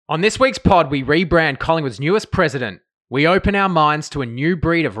On this week's pod, we rebrand Collingwood's newest president. We open our minds to a new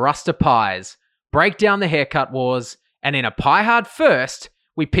breed of Ruster pies, break down the haircut wars, and in a Pie Hard first,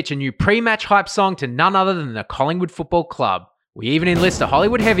 we pitch a new pre-match hype song to none other than the Collingwood Football Club. We even enlist a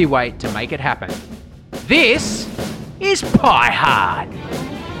Hollywood heavyweight to make it happen. This is Pie Hard.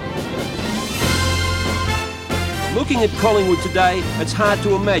 Looking at Collingwood today, it's hard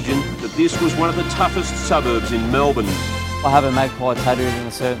to imagine that this was one of the toughest suburbs in Melbourne. I have a magpie tattooed in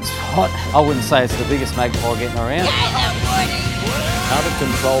a certain spot. I wouldn't say it's the biggest magpie getting around. Out of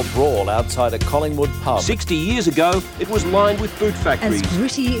control brawl outside a Collingwood pub. 60 years ago, it was lined with boot factories. As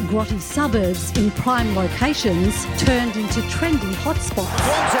gritty, grotty suburbs in prime locations turned into trendy hotspots.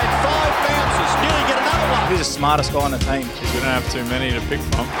 Swans had 5 bounces, nearly get another one. Who's the smartest guy on the team? We don't have too many to pick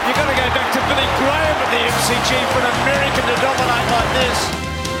from. You've got to go back to Billy Graham at the MCG for an American to dominate like this.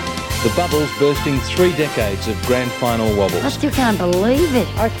 The bubble's bursting 3 decades of grand final wobbles. I still can't believe it.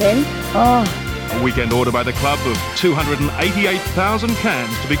 I can. A weekend order by the club of 288,000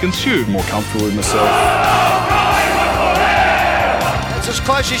 cans to be consumed. More comfortable with myself. It's as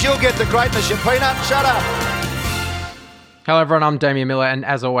close as you'll get to greatness, you peanut. Shut up. Hello everyone, I'm Damien Miller, and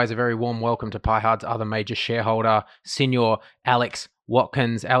as always, a very warm welcome to Pie Hard's other major shareholder, Senior Alex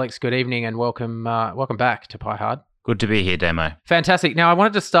Watkins. Alex, good evening and welcome back to Pie Hard. Good to be here, Damo. Fantastic. Now, I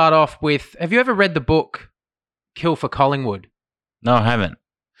wanted to start off with, have you ever read the book Kill for Collingwood? No, I haven't.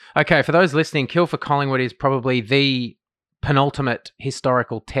 Okay, for those listening, Kill for Collingwood is probably the penultimate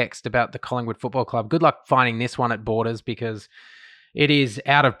historical text about the Collingwood Football Club. Good luck finding this one at Borders because it is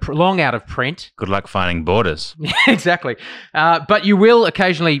long out of print. Good luck finding Borders. Exactly. But you will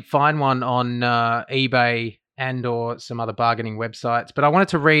occasionally find one on eBay and or some other bargaining websites. But I wanted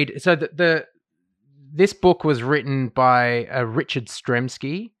to read, so this book was written by Richard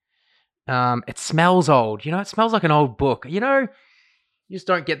Stremski. It smells old. It smells like an old book. You just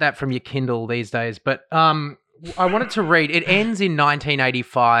don't get that from your Kindle these days. But I wanted to read. It ends in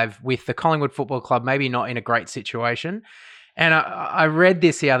 1985 with the Collingwood Football Club maybe not in a great situation. And I read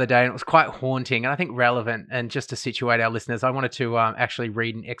this the other day and it was quite haunting and I think relevant. And just to situate our listeners, I wanted to actually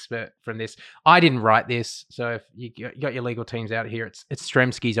read an excerpt from this. I didn't write this. So if you got your legal teams out here, it's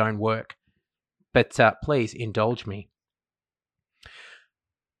Stremski's own work. But please indulge me.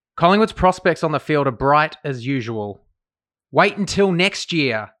 Collingwood's prospects on the field are bright as usual. Wait until next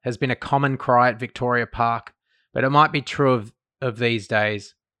year has been a common cry at Victoria Park, but it might be true of these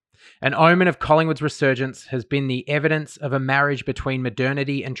days. An omen of Collingwood's resurgence has been the evidence of a marriage between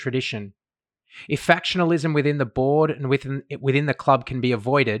modernity and tradition. If factionalism within the board and within the club can be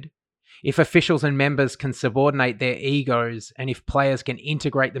avoided, if officials and members can subordinate their egos, and if players can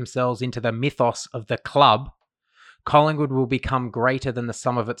integrate themselves into the mythos of the club, Collingwood will become greater than the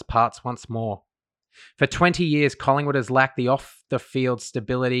sum of its parts once more. For 20 years, Collingwood has lacked the off-the-field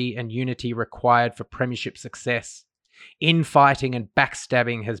stability and unity required for premiership success. Infighting and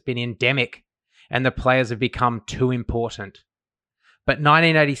backstabbing has been endemic, and the players have become too important. But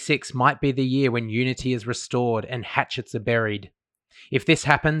 1986 might be the year when unity is restored and hatchets are buried. If this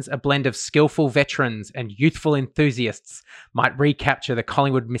happens, a blend of skillful veterans and youthful enthusiasts might recapture the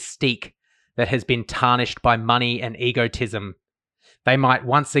Collingwood mystique that has been tarnished by money and egotism. They might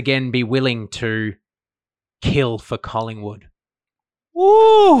once again be willing to kill for Collingwood.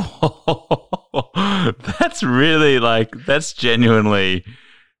 Ooh, that's really that's genuinely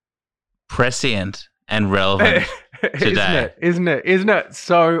prescient and relevant today. Isn't it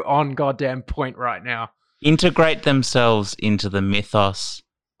so on goddamn point right now? Integrate themselves into the mythos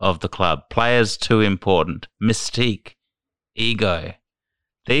of the club. Players too important. Mystique. Ego.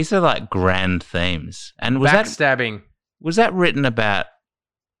 These are grand themes. And backstabbing. Was that written about,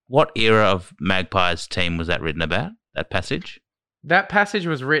 what era of Magpies team was that written about, that passage? That passage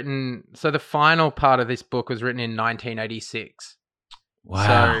was written, so the final part of this book was written in 1986. Wow.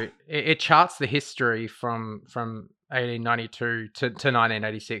 So it charts the history from 1892 to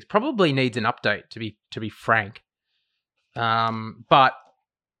 1986. Probably needs an update to be frank. But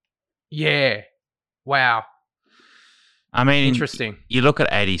yeah, wow. I mean, interesting. You look at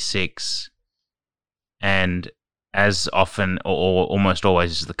 86, and as often or almost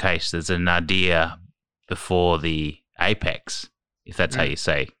always is the case, there's a nadir before the apex, if that's how you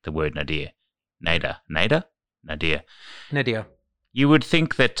say the word nadir. Nadir. You would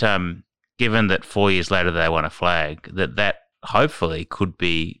think that, given that 4 years later they won a flag, that hopefully could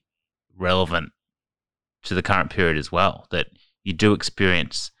be relevant to the current period as well, that you do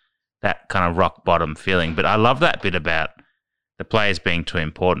experience that kind of rock bottom feeling. But I love that bit about the players being too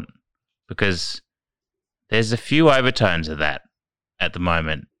important, because there's a few overtones of that at the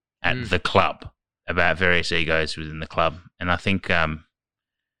moment at the club about various egos within the club. And I think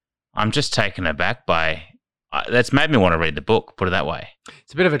I'm just taken aback by. That's made me want to read the book. Put it that way.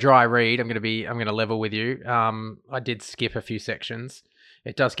 It's a bit of a dry read. I'm going to level with you. I did skip a few sections.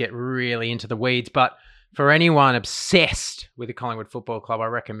 It does get really into the weeds, but for anyone obsessed with the Collingwood Football Club, I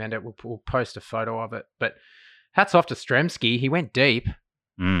recommend it. We'll post a photo of it. But hats off to Stremski. He went deep.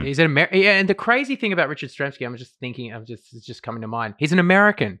 He's an American, and the crazy thing about Richard Stremski, it's just coming to mind. He's an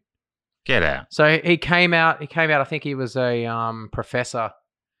American. Get out. So he came out. I think he was a professor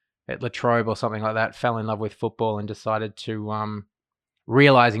at La Trobe or something like that. Fell in love with football and decided to,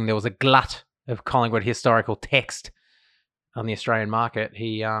 realizing there was a glut of Collingwood historical text on the Australian market,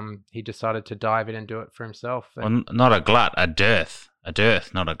 he decided to dive in and do it for himself. Well, not a glut, a dearth,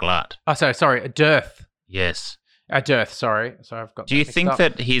 not a glut. Oh, sorry, a dearth. Yes. A dearth, sorry. I've got. Do you think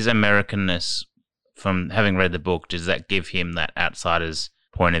that his Americanness, from having read the book, does that give him that outsider's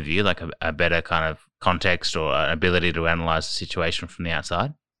point of view, like a better kind of context or an ability to analyse the situation from the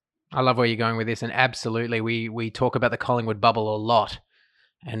outside? I love where you're going with this, and absolutely, we talk about the Collingwood bubble a lot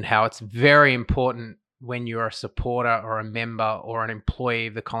and how it's very important when you're a supporter or a member or an employee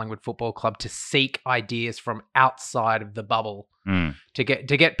of the Collingwood Football Club to seek ideas from outside of the bubble, to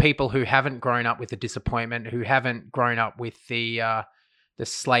get people who haven't grown up with the disappointment, who haven't grown up with the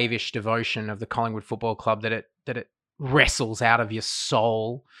slavish devotion of the Collingwood Football Club that it wrestles out of your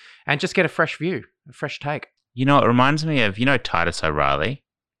soul, and just get a fresh view, a fresh take. You know, it reminds me of, Titus O'Reilly.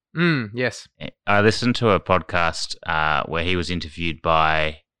 Yes. I listened to a podcast where he was interviewed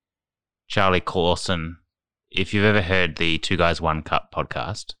by Charlie Clausen. If you've ever heard the Two Guys One Cup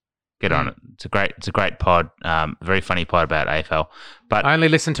podcast, get on it. It's a great pod. Very funny pod about AFL. But I only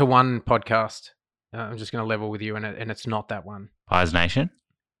listen to one podcast. I'm just going to level with you, and it's not that one. Pies Nation.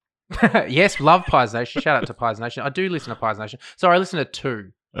 Yes, love Pies Nation. Shout out to Pies Nation. I do listen to Pies Nation. Sorry, I listen to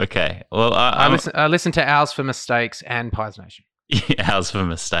two. Okay. Well, I listen to Ours for Mistakes and Pies Nation. Yeah, Ours for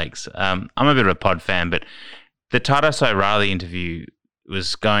Mistakes. I'm a bit of a pod fan, but the Titus O'Reilly interview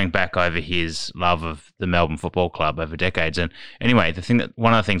was going back over his love of the Melbourne Football Club over decades. And anyway,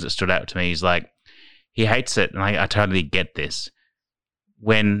 one of the things that stood out to me is like, he hates it, and I totally get this.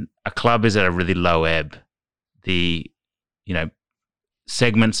 When a club is at a really low ebb, the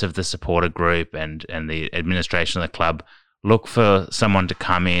segments of the supporter group and the administration of the club look for someone to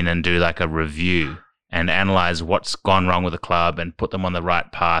come in and do like a review and analyze what's gone wrong with the club and put them on the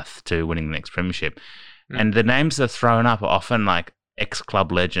right path to winning the next premiership. And the names that are thrown up are often like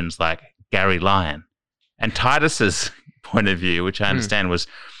ex-club legends like Gary Lyon. And Titus's point of view, which I understand, was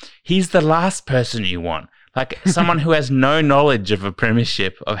he's the last person you want. Like someone who has no knowledge of a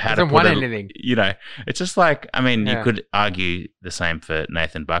premiership, of how to put anything. It's just like, you could argue the same for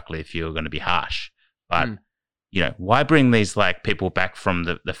Nathan Buckley if you were going to be harsh. But, why bring these like people back from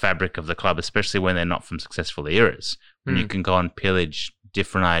the fabric of the club, especially when they're not from successful eras, when you can go and pillage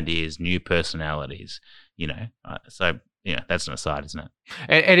different ideas, new personalities, So, that's an aside, isn't it?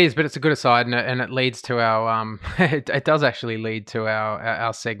 It is, but it's a good aside, and it leads to our it does actually lead to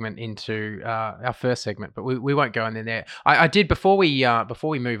our segment into our first segment, but we won't go in there. I did before we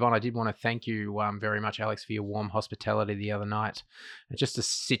move on. I did want to thank you very much, Alex, for your warm hospitality the other night. Just to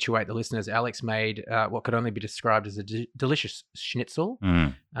situate the listeners, Alex made what could only be described as a delicious schnitzel.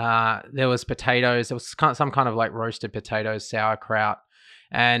 There was potatoes. There was some kind of like roasted potatoes, sauerkraut.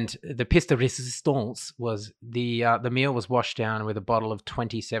 And the pièce de résistance was the meal was washed down with a bottle of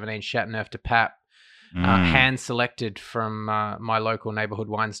 2017 Chateauneuf de Pape, hand-selected from my local neighbourhood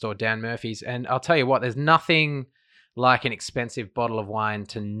wine store, Dan Murphy's. And I'll tell you what, there's nothing like an expensive bottle of wine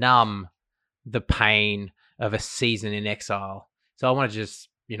to numb the pain of a season in exile. So I want to just,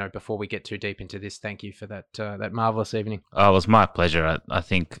 before we get too deep into this, thank you for that marvellous evening. Oh, it was my pleasure. I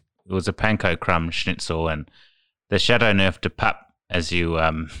think it was a panko crumb schnitzel and the Chateauneuf de Pape, as you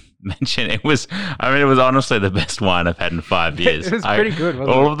mentioned. It was honestly the best wine I've had in 5 years. It was pretty good, wasn't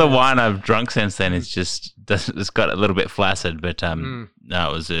it? All of the wine I've drunk since then is it's got a little bit flaccid, but no,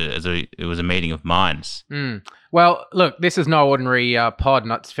 it was a meeting of minds. Well, look, this is no ordinary pod,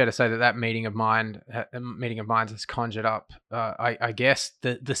 and it's fair to say that meeting of minds has conjured up, I guess,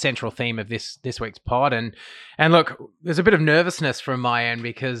 the central theme of this week's pod. And look, there's a bit of nervousness from my end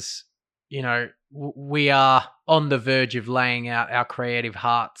because, we are on the verge of laying out our creative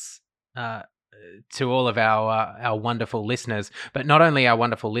hearts to all of our wonderful listeners, but not only our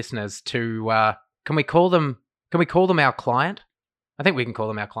wonderful listeners. Can we call them our client? I think we can call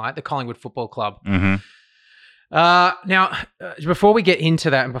them our client, the Collingwood Football Club. Mm-hmm. Now, before we get into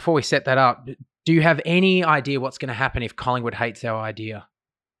that and before we set that up, do you have any idea what's going to happen if Collingwood hates our idea?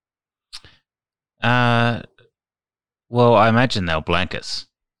 Well, I imagine they'll blank us.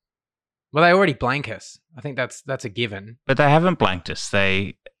 Well, they already blank us. I think that's a given. But they haven't blanked us.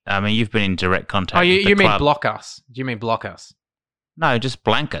 They I mean, you've been in direct contact with the you mean club. block us? Do you mean block us? No, just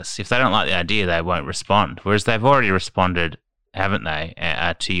blank us. If they don't like the idea, they won't respond. Whereas they've already responded, haven't they,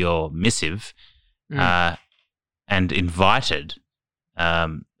 to your missive and invited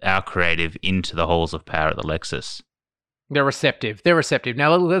our creative into the halls of power at the Lexus. They're receptive.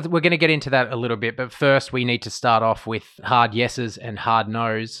 Now, we're going to get into that a little bit, but first we need to start off with hard yeses and hard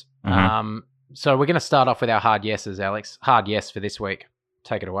nos. Mm-hmm. So we're going to start off with our hard yeses, Alex. Hard yes for this week.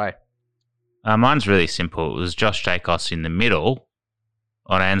 Take it away. Mine's really simple. It was Josh Dacos in the middle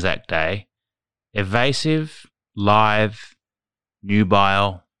on Anzac Day. Evasive, live,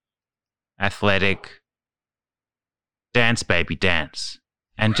 nubile, athletic, dance, baby, dance.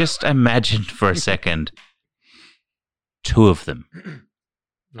 And just imagine for a second 2 of them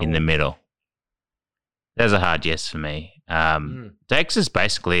in the middle. There's a hard yes for me. Dax is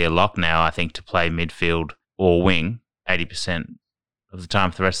basically a lock now, I think, to play midfield or wing 80% of the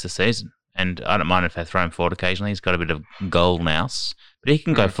time for the rest of the season. And I don't mind if they throw him forward occasionally. He's got a bit of goal nous, but he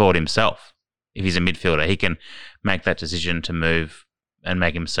can go forward himself. If he's a midfielder, he can make that decision to move and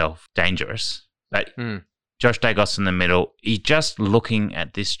make himself dangerous. But Josh Dacos in the middle, he's just looking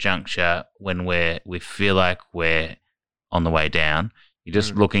at this juncture when we feel like we're on the way down. You're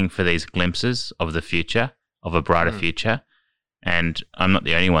just looking for these glimpses of the future, of a brighter future. And I'm not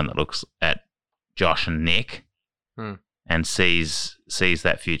the only one that looks at Josh and Nick and sees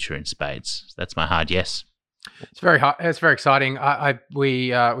that future in spades. That's my hard yes. It's very hard. It's very exciting.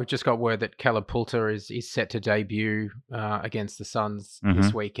 We've just got word that Caleb Poulter is set to debut against the Suns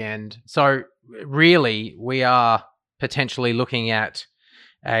this weekend. So really, we are potentially looking at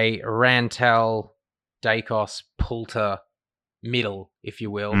a Rantel, Dacos, Poulter middle, if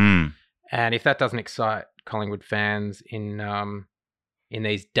you will. And if that doesn't excite Collingwood fans in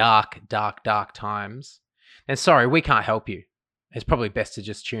these dark times, then sorry, we can't help you. It's probably best to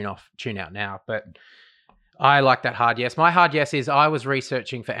just tune out now. But I like that hard yes. My hard yes is I was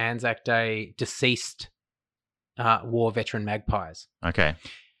researching for Anzac Day deceased war veteran Magpies. Okay.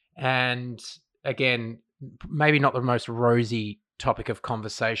 And again, maybe not the most rosy topic of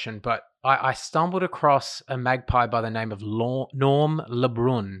conversation, but I stumbled across a Magpie by the name of Norm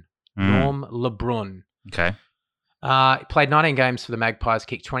LeBrun. Norm LeBrun. Okay. Played 19 games for the Magpies,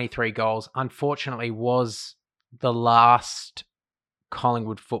 kicked 23 goals. Unfortunately, was the last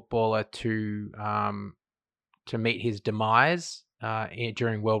Collingwood footballer to meet his demise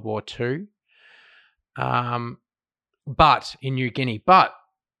during World War II. But in New Guinea. But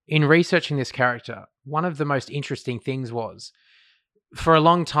in researching this character, one of the most interesting things was, for a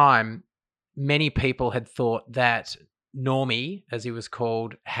long time, many people had thought that Normie, as he was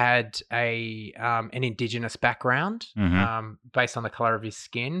called, had an Indigenous background based on the colour of his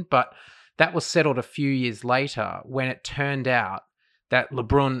skin. But that was settled a few years later when it turned out that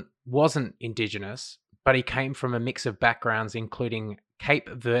LeBrun wasn't Indigenous, but he came from a mix of backgrounds, including Cape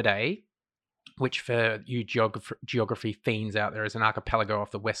Verde, which for you geography fiends out there is an archipelago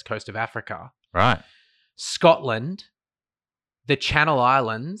off the west coast of Africa. Right. Scotland, the Channel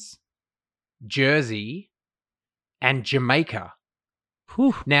Islands, Jersey, and Jamaica.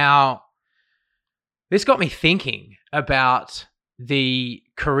 Whew. Now, this got me thinking about the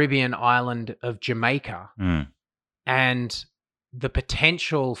Caribbean island of Jamaica and the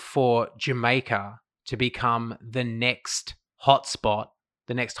potential for Jamaica to become the next hotspot,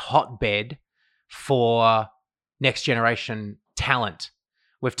 the next hotbed for next generation talent.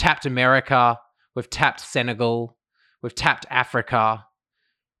 We've tapped America, we've tapped Senegal, we've tapped Africa,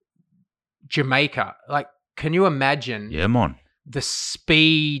 Jamaica. Like, can you imagine the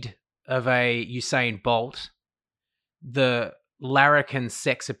speed of a Usain Bolt, the larrikin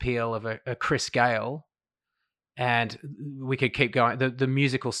sex appeal of a Chris Gale, and we could keep going, the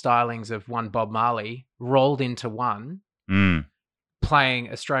musical stylings of one Bob Marley rolled into one,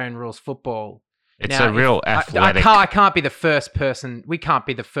 playing Australian rules football. It's now, a real athletic... I can't be the first person, we can't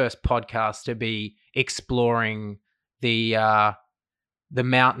be the first podcast to be exploring the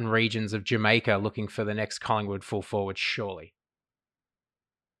mountain regions of Jamaica looking for the next Collingwood full forward, surely.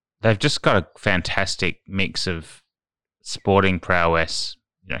 They've just got a fantastic mix of sporting prowess,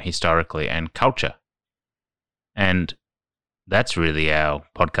 historically, and culture. And that's really our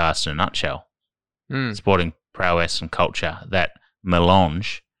podcast in a nutshell. Sporting prowess and culture, that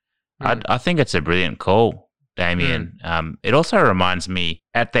melange. I think it's a brilliant call, Damien. It also reminds me,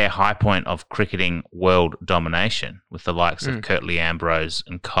 at their high point of cricketing world domination with the likes of Curtly Ambrose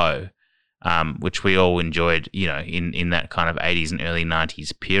and co., which we all enjoyed, in that kind of 80s and early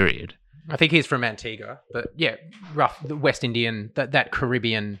 90s period. I think he's from Antigua, but yeah, rough, the West Indian, that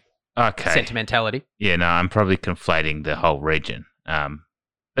Caribbean sentimentality. Yeah, no, I'm probably conflating the whole region.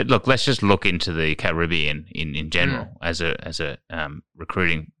 But look, let's just look into the Caribbean in general as a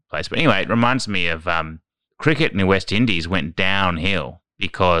recruiting place. But anyway, it reminds me of cricket in the West Indies went downhill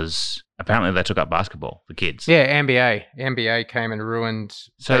because apparently they took up basketball, the kids. Yeah, NBA came and ruined.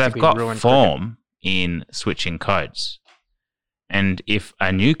 So they've got form cricket. in switching codes. And if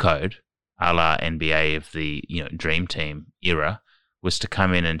a new code, a la NBA of the Dream Team era, was to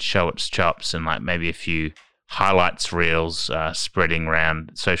come in and show its chops and like maybe a few highlights reels spreading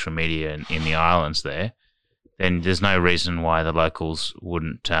around social media in the islands there, then there's no reason why the locals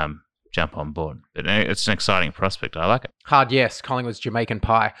wouldn't jump on board. But it's an exciting prospect. I like it. Hard yes, Collingwood's Jamaican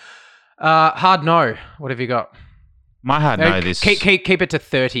pie. Hard no. What have you got? My hard no. This keep it to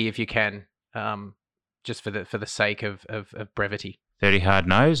 30 if you can, just for the sake of brevity. 30 hard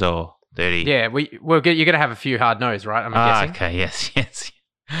no's or 30? Yeah, you're gonna have a few hard no's, right? I'm guessing. Okay, yes.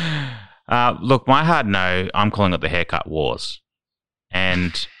 Look, my hard no, I'm calling it the haircut wars.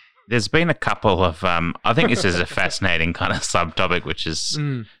 And there's been a couple of, I think this is a fascinating kind of subtopic which has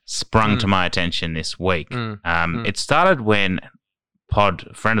sprung to my attention this week. It started when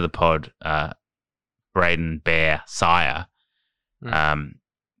friend of the pod, Braden Bear Sire,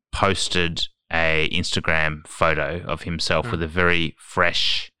 posted a Instagram photo of himself with a very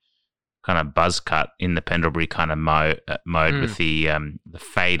fresh kind of buzz cut in the Pendlebury kind of mode with the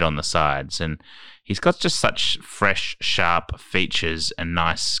fade on the sides, and he's got just such fresh, sharp features and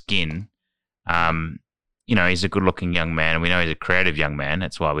nice skin. He's a good-looking young man, and we know he's a creative young man.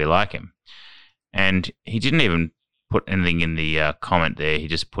 That's why we like him. And he didn't even put anything in the comment there. He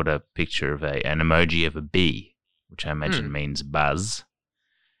just put a picture of an emoji of a bee, which I imagine means buzz.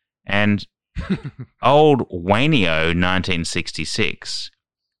 And old Wainio 1966,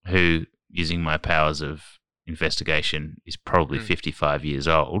 who, using my powers of investigation, is probably 55 years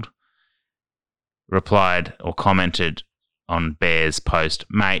old, replied or commented on Bear's post,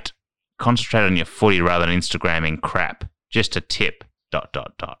 "Mate, concentrate on your footy rather than Instagramming crap. Just a tip, ...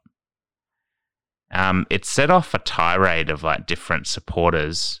 It set off a tirade of like different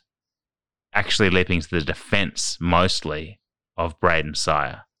supporters actually leaping to the defence mostly of Braden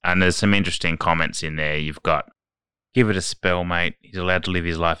Sire. And there's some interesting comments in there. You've got, "Give it a spell, mate. He's allowed to live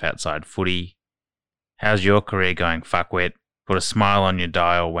his life outside footy. How's your career going, fuckwit? Put a smile on your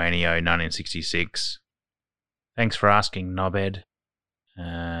dial, Wanio 1966. Thanks for asking, knobhead.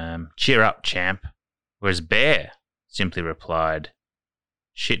 Cheer up, champ." Whereas Bear simply replied,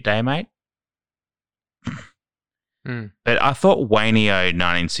 "Shit day, mate." But I thought Wainio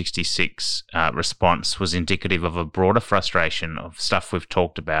 1966 response was indicative of a broader frustration of stuff we've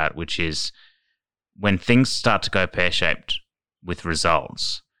talked about, which is when things start to go pear-shaped with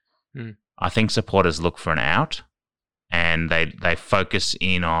results, I think supporters look for an out, and they focus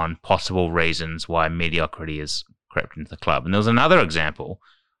in on possible reasons why mediocrity has crept into the club. And there was another example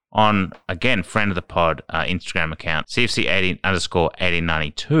on, again, friend of the pod Instagram account,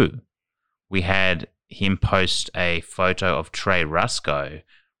 CFC_1892. We had him post a photo of Trey Rusco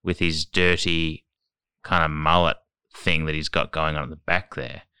with his dirty kind of mullet thing that he's got going on at the back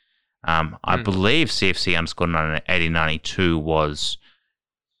there. I believe CFC_1892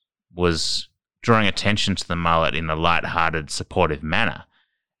 was drawing attention to the mullet in a light-hearted, supportive manner.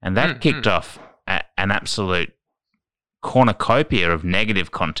 And that kicked off an absolute cornucopia of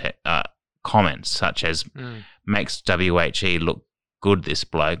negative comments, such as, "Makes WHE look good, this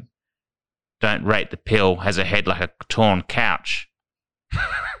bloke. Don't rate the pill, has a head like a torn couch."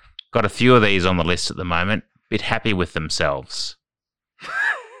 Got a few of these on the list at the moment. Bit happy with themselves.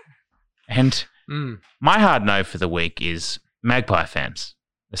 And my hard no for the week is Magpie fans,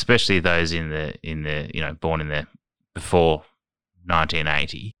 especially those in the born in the before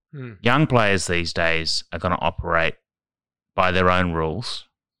 1980. Young players these days are going to operate by their own rules.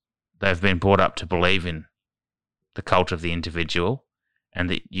 They've been brought up to believe in the cult of the individual, and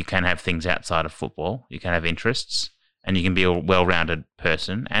that you can have things outside of football. You can have interests, and you can be a well-rounded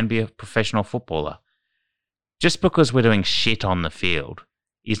person and be a professional footballer. Just because we're doing shit on the field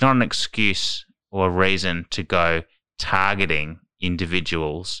is not an excuse or a reason to go targeting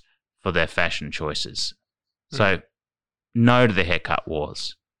individuals for their fashion choices. So, no to the haircut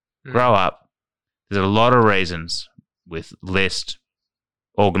wars. Grow up. There's a lot of reasons with list,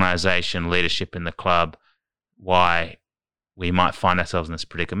 organisation, leadership in the club why we might find ourselves in this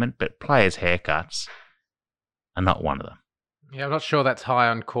predicament, but players' haircuts are not one of them. Yeah, I'm not sure that's high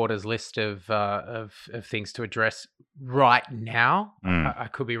on Quarter's list of things to address right now. I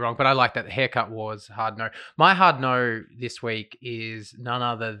could be wrong, but I like that. The haircut wars, hard no. My hard no this week is none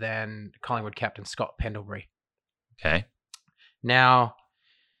other than Collingwood captain Scott Pendlebury. Okay. Now,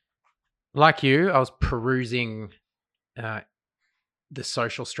 like you, I was perusing the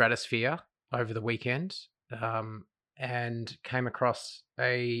social stratosphere over the weekend, and came across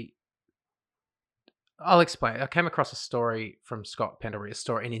I'll explain. I came across a story from Scott Pendlebury,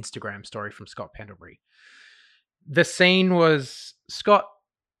 an Instagram story from Scott Pendlebury. The scene was Scott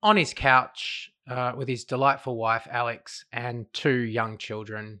on his couch with his delightful wife, Alex, and 2 young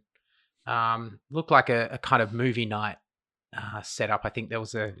children. Looked like a kind of movie night setup. I think there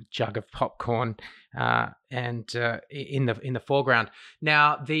was a jug of popcorn and in the foreground.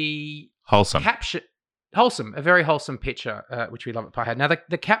 Now, the Wholesome. Wholesome, a very wholesome picture, which we love at Piehead. Now,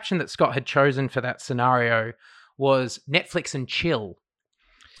 the caption that Scott had chosen for that scenario was Netflix and chill.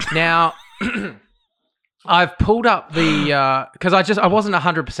 Now, I've pulled up because I wasn't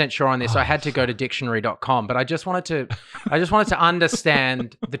 100% sure on this, so I had to go to dictionary.com, but I just wanted to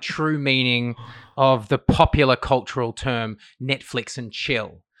understand the true meaning of the popular cultural term Netflix and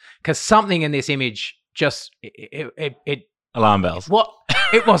chill, because something in this image just it alarm bells.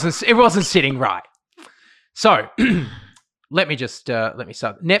 It wasn't sitting right. So let me start.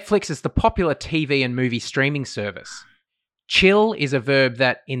 Netflix is the popular TV and movie streaming service. Chill is a verb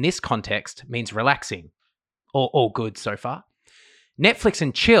that, in this context, means relaxing. All good so far. Netflix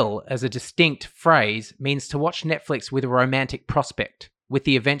and chill, as a distinct phrase, means to watch Netflix with a romantic prospect, with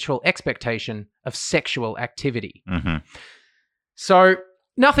the eventual expectation of sexual activity. Mm-hmm. So,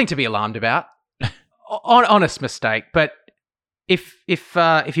 nothing to be alarmed about. Honest mistake. But if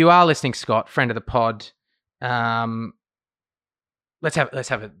you are listening, Scott, friend of the pod, let's have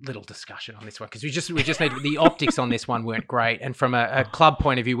a little discussion on this one, because we just need the optics on this one weren't great, and from a club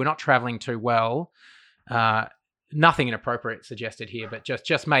point of view, we're not traveling too well. Nothing inappropriate suggested here, but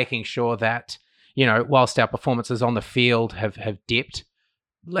just making sure that, whilst our performances on the field have dipped,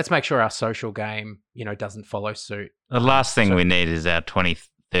 let's make sure our social game, doesn't follow suit. The last thing we need is our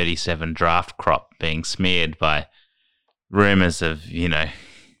 2037 draft crop being smeared by rumours of,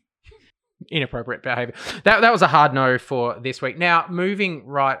 inappropriate behaviour. That was a hard no for this week. Now, moving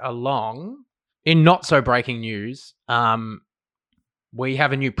right along, in not so breaking news, we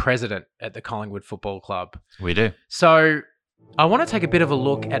have a new president at the Collingwood Football Club. We do. So I want to take a bit of a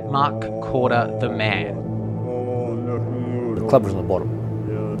look at Mark Korda, the man. The club was on the bottom.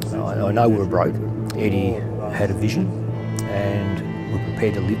 I know we were broke. Eddie had a vision and we're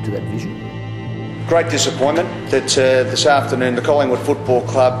prepared to live to that vision. Great disappointment that this afternoon the Collingwood Football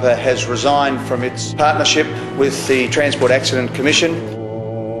Club has resigned from its partnership with the Transport Accident Commission.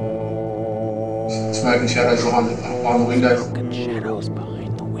 Smoke and shadows behind the window.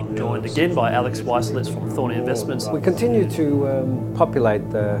 Joined again by Alex Weiselitz from Thorny Investments. We continue to populate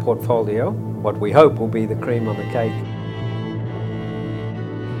the portfolio, what we hope will be the cream on the cake.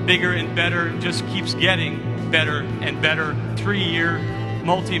 Bigger and better, just keeps getting better and better. 3-year,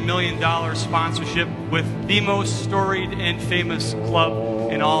 multi-million-dollar sponsorship with the most storied and famous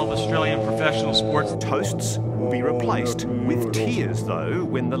club in all of Australian professional sports. Toasts will be replaced with tears, though,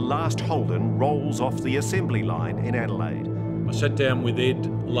 when the last Holden rolls off the assembly line in Adelaide. I sat down with Ed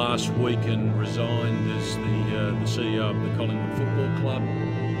last week and resigned as the CEO of the Collingwood Football Club.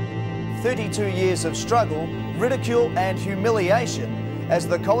 32 years of struggle, ridicule and humiliation as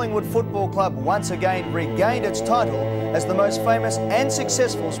the Collingwood Football Club once again regained its title as the most famous and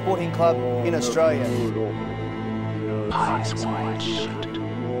successful sporting club in Australia.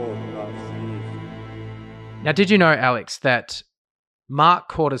 Now, did you know, Alex, that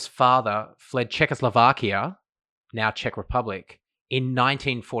Mark Korda's father fled Czechoslovakia, now Czech Republic, in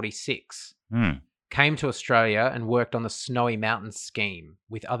 1946, came to Australia and worked on the Snowy Mountains scheme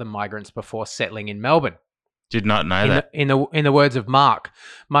with other migrants before settling in Melbourne? Did not know that. In the words of Mark,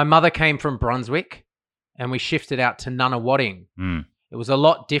 my mother came from Brunswick and we shifted out to Nunawading. It was a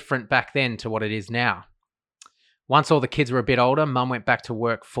lot different back then to what it is now. Once all the kids were a bit older, Mum went back to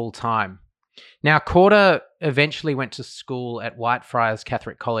work full time. Now, Korda eventually went to school at Whitefriars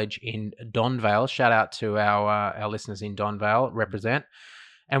Catholic College in Donvale. Shout out to our listeners in Donvale, represent.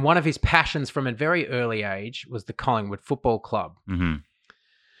 And one of his passions from a very early age was the Collingwood Football Club. Mm-hmm.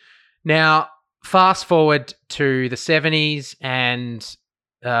 Now, fast forward to the 70s and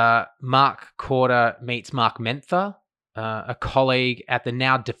Mark Korda meets Mark Menther, a colleague at the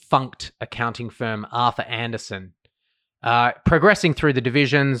now defunct accounting firm Arthur Anderson, progressing through the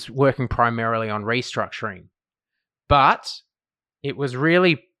divisions, working primarily on restructuring. But it was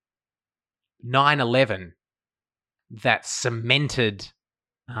really 9/11 that cemented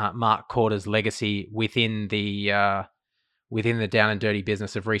Mark Korda's legacy within the down and dirty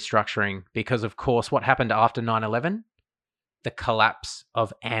business of restructuring, because, of course, what happened after 9/11? The collapse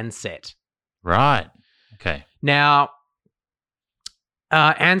of Ansett. Right. Okay. Now,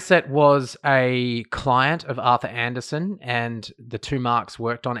 Ansett was a client of Arthur Andersen, and the two Marks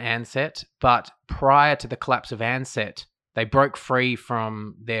worked on Ansett. But prior to the collapse of Ansett, they broke free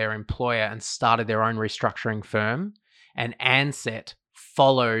from their employer and started their own restructuring firm. And Ansett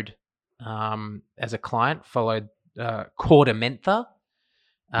followed, as a client, followed KordaMentha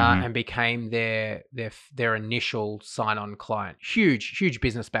and became their initial sign-on client. Huge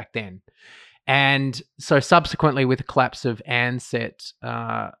business back then. And so subsequently, with the collapse of Ansett,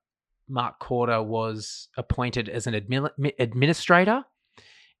 Mark Korda was appointed as an administrator.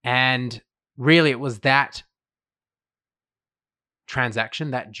 And really, it was that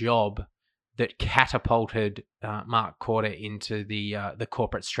transaction, that job, that catapulted Mark Korda into the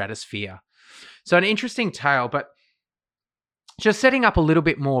corporate stratosphere. So an interesting tale, but just setting up a little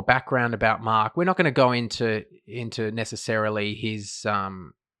bit more background about Mark. We're not going to go into necessarily his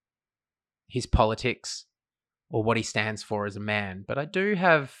politics or what he stands for as a man, but I do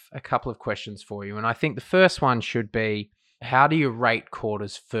have a couple of questions for you. And I think the first one should be, how do you rate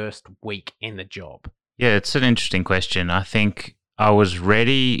Korda's first week in the job? Yeah, it's an interesting question. I think I was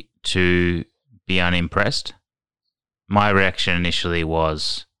ready to be unimpressed. My reaction initially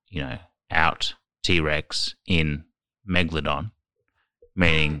was, out T-Rex, in Megalodon,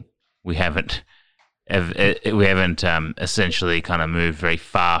 meaning we haven't essentially kind of moved very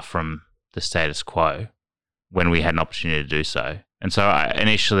far from the status quo when we had an opportunity to do so. And so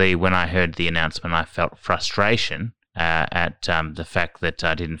initially, when I heard the announcement, I felt frustration at the fact that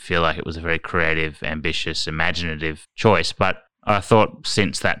I didn't feel like it was a very creative, ambitious, imaginative choice. But I thought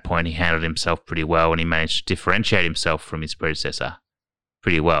since that point, he handled himself pretty well, and he managed to differentiate himself from his predecessor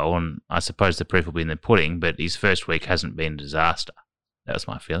pretty well. And I suppose the proof will be in the pudding, but his first week hasn't been a disaster. That was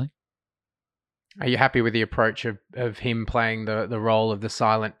my feeling. Are you happy with the approach of him playing the role of the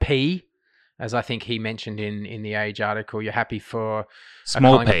silent P, as I think he mentioned in the Age article? You're happy for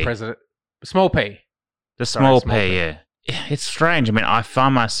small P. Small P. The small P, yeah. It's strange. I mean, I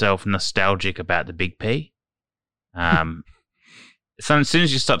find myself nostalgic about the big P. So as soon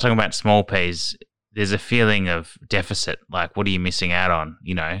as you start talking about small P's, there's a feeling of deficit. Like, what are you missing out on?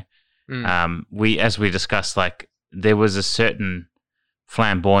 As we discussed, like, there was a certain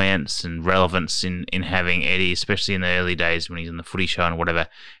flamboyance and relevance in having Eddie, especially in the early days when he's in the footy show and whatever,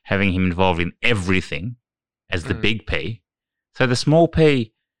 having him involved in everything as the big P. So the small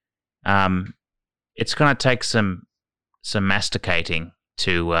P, it's going to take some masticating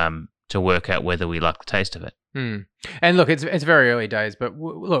to work out whether we like the taste of it. And look, it's very early days, but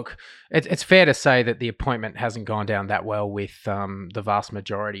look, it's fair to say that the appointment hasn't gone down that well with the vast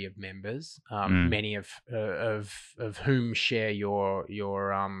majority of members, many of whom share your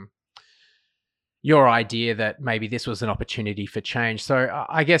idea that maybe this was an opportunity for change. So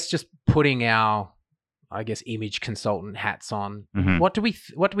I guess just putting our image consultant hats on, what do we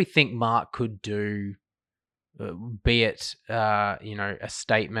think Mark could do? Be it a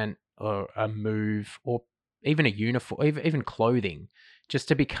statement or a move or even a uniform, even clothing, just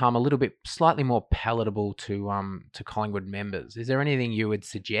to become a little bit slightly more palatable to Collingwood members. Is there anything you would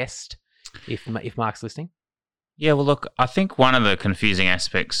suggest if Mark's listening? Yeah, well, look, I think one of the confusing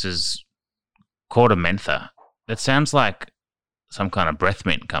aspects is KordaMentha. That sounds like some kind of breath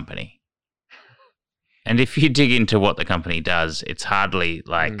mint company. And if you dig into what the company does, it's hardly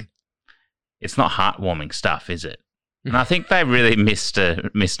like it's not heartwarming stuff, is it? And I think they really missed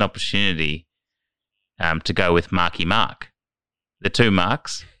an opportunity to go with Marky Mark. The two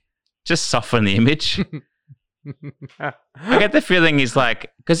Marks. Just soften the image. I get the feeling he's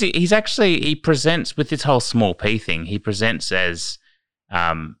like, because he presents with this whole small P thing, he presents as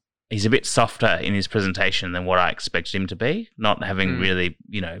he's a bit softer in his presentation than what I expected him to be, not having really,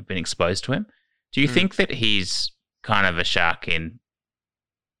 been exposed to him. Do you think that he's kind of a shark in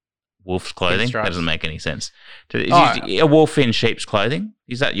wolf's clothing? That doesn't make any sense. Is he a wolf in sheep's clothing?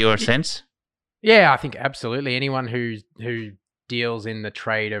 Is that your sense? Yeah, I think absolutely. Anyone who deals in the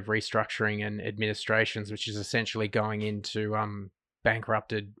trade of restructuring and administrations, which is essentially going into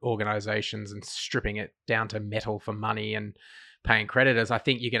bankrupted organizations and stripping it down to metal for money and paying creditors, I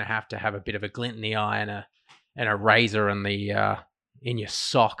think you're going to have a bit of a glint in the eye and a razor in your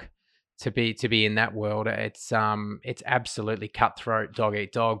sock to be in that world. It's absolutely cutthroat, dog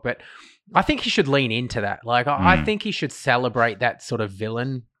eat dog. But I think he should lean into that. Like I think he should celebrate that sort of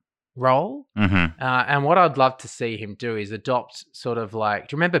villain role. And what I'd love to see him do is adopt sort of like,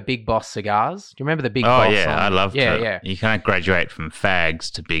 do you remember Big Boss cigars? Do you remember the Big Boss? Oh yeah, I love that. Yeah. You can't graduate from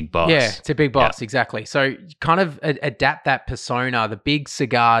fags to Big Boss. Yeah, to Big Boss, exactly. So kind of adapt that persona, the big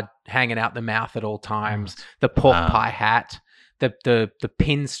cigar hanging out the mouth at all times, the pork pie hat, the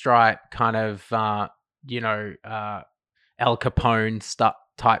pinstripe kind of Al Capone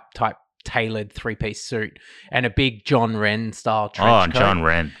type tailored 3-piece suit and a big John Wren style trench coat. John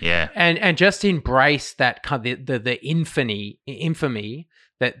Wren, yeah. And just embrace that kind of the infamy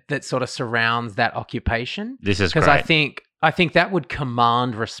that sort of surrounds that occupation. This is because great. I think that would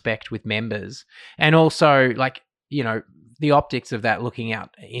command respect with members, and also like, you know, the optics of that looking out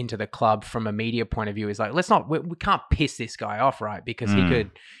into the club from a media point of view is like, we can't piss this guy off, right? Because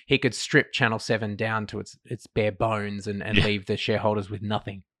he could strip Channel 7 down to its bare bones and leave the shareholders with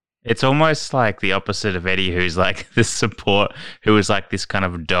nothing. It's almost like the opposite of Eddie, who's like this who was like this kind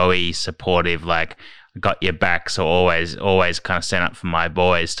of doughy, supportive, like got your back, so always kind of stand up for my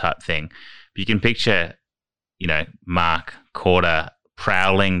boys type thing. But you can picture, you know, Mark Korda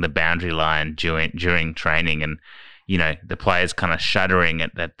prowling the boundary line during training, and you know the players kind of shuddering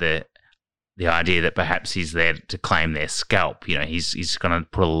at the idea that perhaps he's there to claim their scalp. You know, he's going to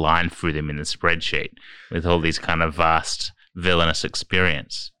put a line through them in the spreadsheet with all these kind of vast villainous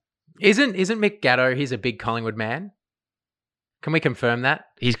experience. Isn't Mick Gatto? He's a big Collingwood man. Can we confirm that?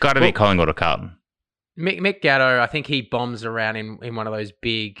 He's got to be Collingwood or Carlton. Mick Gatto, I think he bombs around in one of those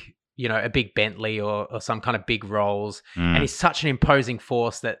big, you know, a big Bentley or some kind of big Rolls, and he's such an imposing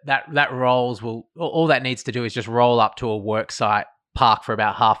force that Rolls will, all that needs to do is just roll up to a work site, park for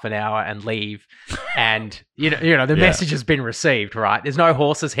about half an hour and leave, and you know the message has been received, right? There's no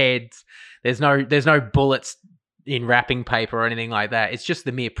horses' heads, there's no bullets in wrapping paper or anything like that. It's just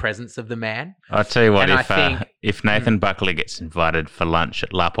the mere presence of the man. I'll tell you what, if Nathan Buckley gets invited for lunch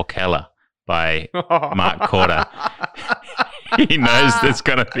at La Porcella by Mark Korda, he knows there's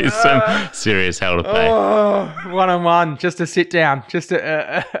going to be some serious hell to pay. One-on-one, just to sit down, just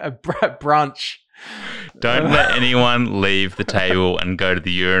a brunch. Don't let anyone leave the table and go to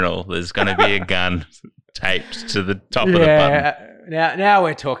the urinal. There's going to be a gun taped to the top of the button. Now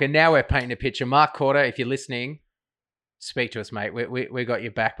we're talking. Now we're painting a picture. Mark Korda, if you're listening, speak to us, mate. We got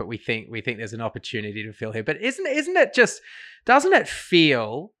your back, but we think there's an opportunity to fill here. But isn't it just? Doesn't it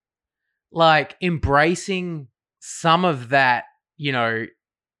feel like embracing some of that, you know,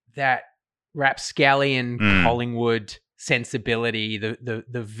 that rapscallion Collingwood sensibility, the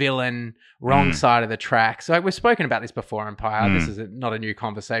villain, wrong side of the tracks. So we've spoken about this before, Empire. This is not a new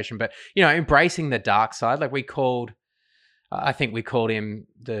conversation, but you know, embracing the dark side. Like I think we called him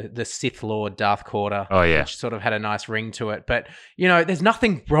the Sith Lord Darth Korda. Oh yeah, which sort of had a nice ring to it. But you know, there's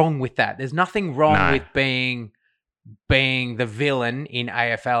nothing wrong with that. There's nothing wrong with being the villain in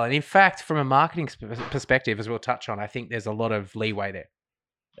AFL. And in fact, from a marketing perspective, as we'll touch on, I think there's a lot of leeway there.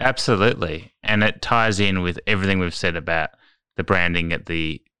 Absolutely. And it ties in with everything we've said about the branding at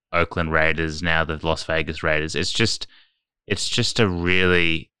the Oakland Raiders, now the Las Vegas Raiders. It's just a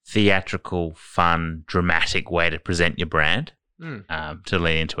really theatrical, fun, dramatic way to present your brand, to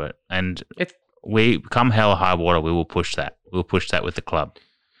lean into it. And we come hell or high water, we will push that. We'll push that with the club.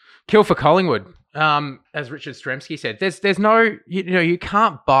 Kill for Collingwood. As Richard Stremski said, there's no, you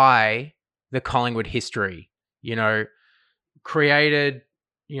can't buy the Collingwood history, you know, created,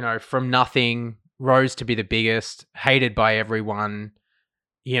 you know, from nothing, rose to be the biggest, hated by everyone.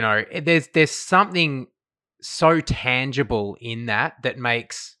 You know, there's something so tangible in that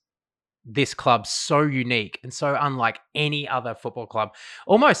makes this club so unique and so unlike any other football club,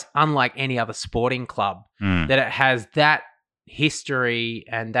 almost unlike any other sporting club, that it has that history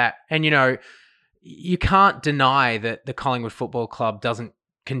and you know, you can't deny that the Collingwood Football Club doesn't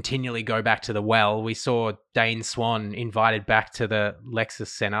continually go back to the well. We saw Dane Swan invited back to the Lexus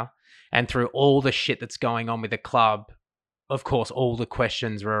Centre, and through all the shit that's going on with the club, of course, all the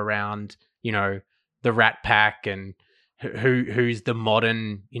questions were around, you know, the Rat Pack and who's the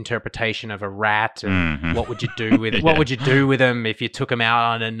modern interpretation of a rat, and what would you do with it? What would you do with them if you took them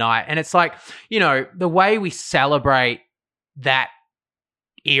out on a night? And it's like, you know, the way we celebrate that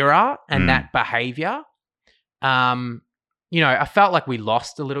era and that behavior, you know, I felt like we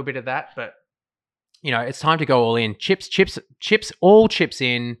lost a little bit of that, but you know, it's time to go all in. Chips, all chips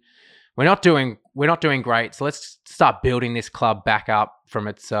in. We're not doing great, so let's start building this club back up from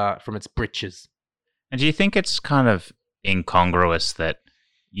its britches. And do you think it's kind of incongruous that,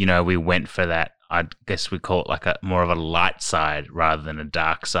 you know, we went for that? I guess we call it like a more of a light side rather than a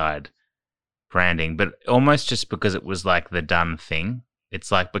dark side branding, but almost just because it was like the done thing. It's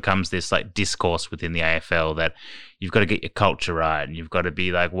like becomes this like discourse within the AFL that you've got to get your culture right, and you've got to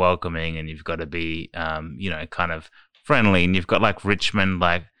be like welcoming, and you've got to be, you know, kind of friendly, and you've got like Richmond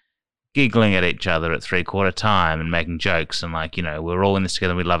like giggling at each other at 3/4 time and making jokes, and like, you know, we're all in this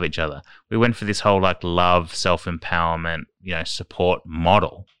together and we love each other. We went for this whole like love, self-empowerment, you know, support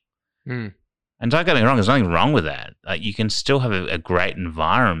model. And don't get me wrong, there's nothing wrong with that. Like, you can still have a great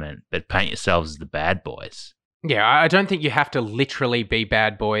environment, but paint yourselves as the bad boys. Yeah, I don't think you have to literally be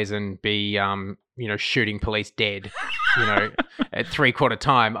bad boys and be, shooting police dead, at 3/4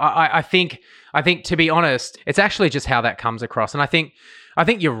 time. I think to be honest, it's actually just how that comes across. And I think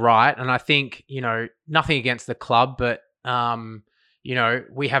you're right. And I think, nothing against the club, but,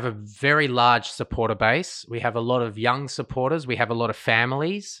 we have a very large supporter base. We have a lot of young supporters. We have a lot of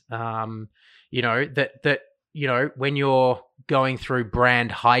families, when you're going through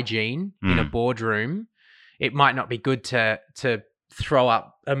brand hygiene in a boardroom, it might not be good to throw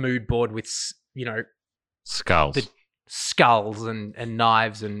up a mood board with, skulls and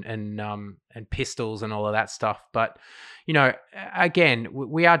knives and pistols and all of that stuff. But, again,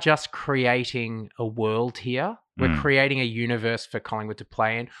 we are just creating a world here. We're creating a universe for Collingwood to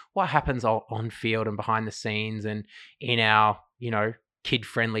play in. What happens on field and behind the scenes and in our,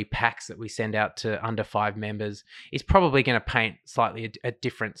 kid-friendly packs that we send out to under 5 members is probably going to paint slightly a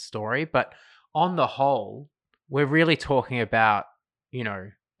different story. But on the whole, we're really talking about,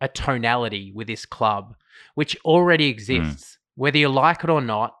 a tonality with this club, which already exists. Whether you like it or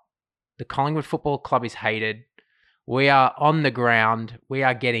not, the Collingwood Football Club is hated. We are on the ground. We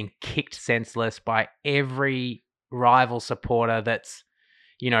are getting kicked senseless by every rival supporter that's,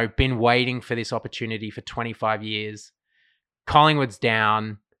 been waiting for this opportunity for 25 years. Collingwood's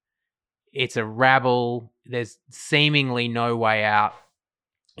down. It's a rabble. There's seemingly no way out.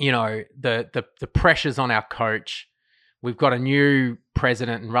 The pressure's on our coach. We've got a new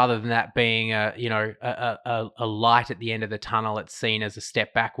president, and rather than that being a light at the end of the tunnel, it's seen as a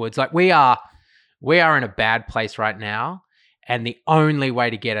step backwards. Like we are in a bad place right now, and the only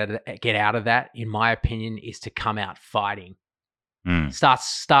way to get out of that, in my opinion, is to come out fighting, start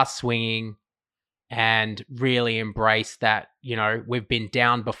swinging, and really embrace that. We've been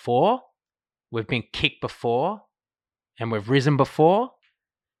down before, we've been kicked before, and we've risen before,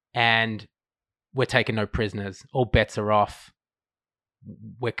 and we're taking no prisoners. All bets are off.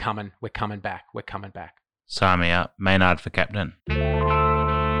 We're coming back. We're coming back. Sign me up. Maynard for captain.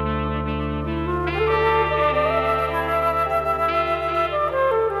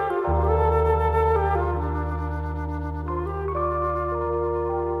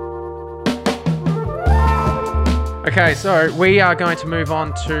 Okay, so we are going to move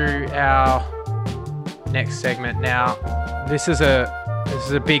on to our next segment. Now, this is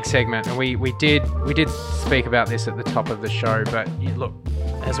a big segment, and we did speak about this at the top of the show, but look,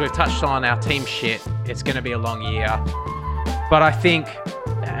 as we've touched on, our team shit, it's going to be a long year. But I think,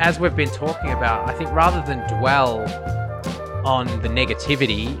 as we've been talking about, I think rather than dwell on the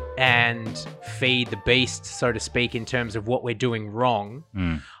negativity and feed the beast, so to speak, in terms of what we're doing wrong,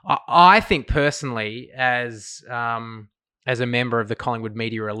 I think personally, as a member of the Collingwood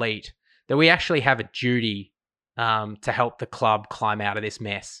Media Elite, that we actually have a duty to help the club climb out of this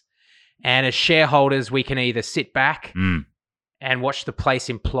mess. And as shareholders, we can either sit back and watch the place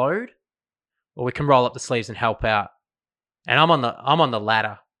implode, or we can roll up the sleeves and help out. And I'm on the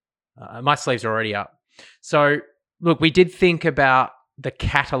latter. My sleeves are already up. So look, we did think about the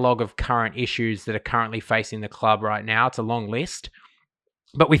catalogue of current issues that are currently facing the club right now. It's a long list,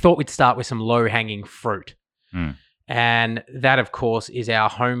 but we thought we'd start with some low-hanging fruit. And that, of course, is our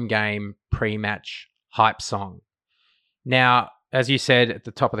home game pre-match hype song. Now, as you said at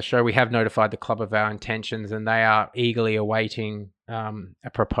the top of the show, we have notified the club of our intentions, and they are eagerly awaiting a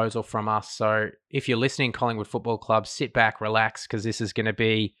proposal from us. So if you're listening, Collingwood Football Club, sit back, relax, because this is going to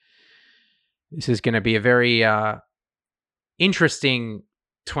be a very interesting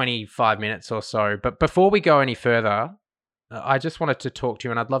 25 minutes or so. But before we go any further, I just wanted to talk to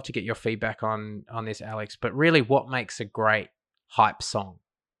you, and I'd love to get your feedback on this, Alex. But really, what makes a great hype song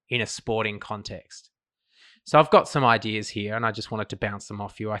in a sporting context? So I've got some ideas here, and I just wanted to bounce them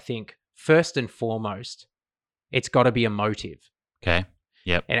off you. I think first and foremost, it's got to be emotive. Okay.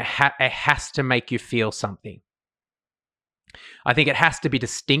 Yep. And it has to make you feel something. I think it has to be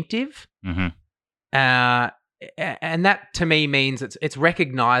distinctive. And that to me means it's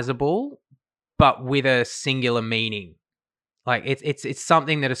recognizable, but with a singular meaning. Like it's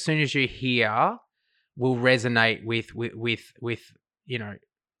something that as soon as you hear will resonate with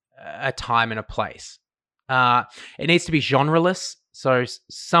a time and a place. It needs to be genreless. So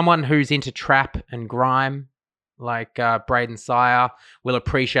someone who's into trap and grime, like Braden Sire, will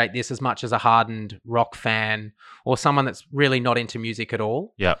appreciate this as much as a hardened rock fan, or someone that's really not into music at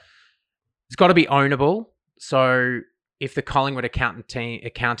all. Yeah, it's got to be ownable. So if the Collingwood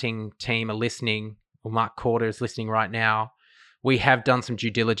accounting team are listening, or Mark Corder is listening right now, we have done some due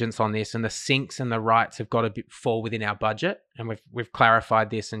diligence on this, and the syncs and the rights have got to fall within our budget. And we've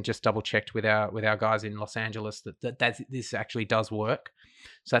clarified this and just double checked with our guys in Los Angeles that this actually does work.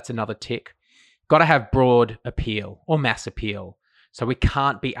 So that's another tick. got to have broad appeal or mass appeal. So we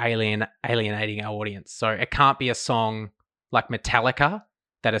can't be alienating our audience. So it can't be a song like Metallica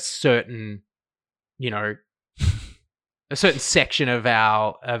that a certain, a certain section of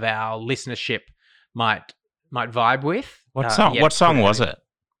our listenership might vibe with. What song? What song was it?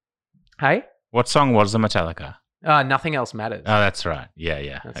 Hey, what song was the Metallica? Nothing Else Matters. Oh, that's right.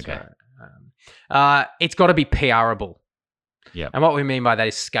 Yeah. That's okay. Right. It's got to be PRable. Yeah. And what we mean by that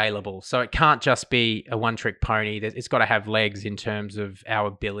is scalable. So it can't just be a one-trick pony. It's got to have legs in terms of our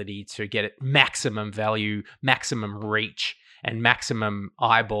ability to get it maximum value, maximum reach, and maximum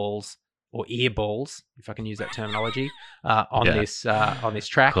eyeballs or earballs, if I can use that terminology, on this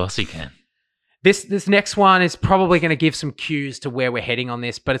track. Of course you can. This next one is probably going to give some cues to where we're heading on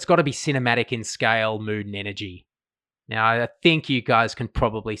this, but it's got to be cinematic in scale, mood, and energy. Now, I think you guys can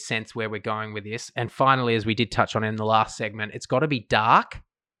probably sense where we're going with this. And finally, as we did touch on in the last segment, it's got to be dark.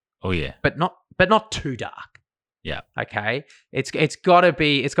 Oh yeah, but not too dark. Yeah. Okay. It's got to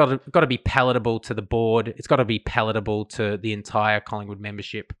be palatable to the board. It's got to be palatable to the entire Collingwood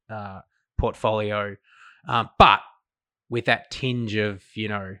membership portfolio, but with that tinge of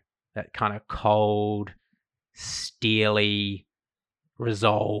that kind of cold, steely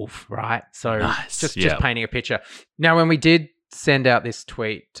resolve, right? So nice. just painting a picture. Now, when we did send out this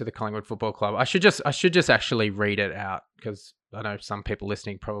tweet to the Collingwood Football Club, I should just actually read it out because I know some people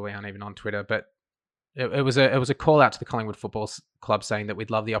listening probably aren't even on Twitter, but it was a call out to the Collingwood Football Club saying that we'd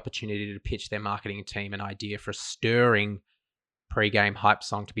love the opportunity to pitch their marketing team an idea for a stirring pre-game hype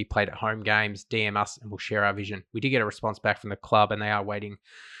song to be played at home games. DM us and we'll share our vision. We did get a response back from the club and they are waiting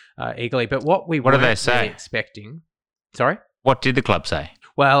eagerly. But what did they say? Really expecting. Sorry? What did the club say?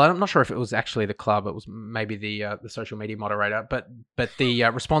 Well, I'm not sure if it was actually the club. It was maybe the social media moderator. But the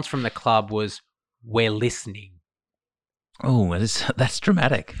response from the club was, "We're listening." Oh, that's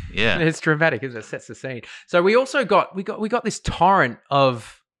dramatic. Yeah, it's dramatic. It sets the scene. So we also got this torrent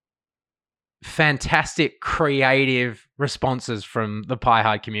of fantastic, creative responses from the Pie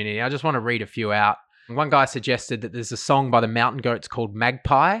Hard community. I just want to read a few out. One guy suggested that there's a song by the Mountain Goats called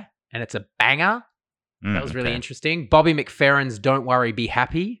Magpie, and it's a banger. That was really interesting. Bobby McFerrin's "Don't Worry, Be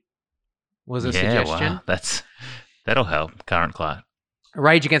Happy" was a suggestion. Wow. That'll help current client.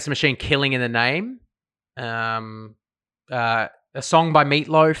 Rage Against the Machine, "Killing in the Name." A song by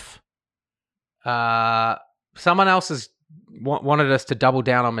Meatloaf. Someone else has wanted us to double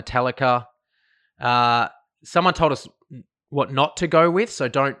down on Metallica. Someone told us what not to go with, so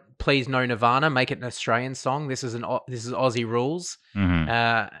don't please no Nirvana. Make it an Australian song. This is Aussie rules. Mm-hmm.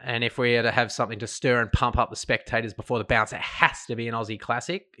 And if we are to have something to stir and pump up the spectators before the bounce, it has to be an Aussie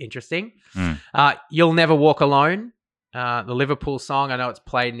classic. Interesting. You'll Never Walk Alone. The Liverpool song. I know it's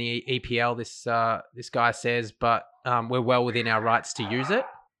played in the EPL. This guy says, but we're well within our rights to use it.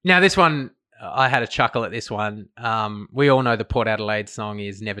 Now, this one, I had a chuckle at this one. We all know the Port Adelaide song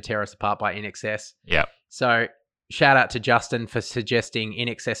is "Never Tear Us Apart" by INXS. Yeah. So shout out to Justin for suggesting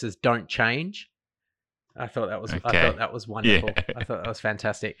INXS's "Don't Change." I thought that was wonderful. Yeah. I thought that was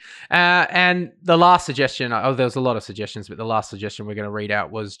fantastic. And the last suggestion, there was a lot of suggestions, but the last suggestion we're going to read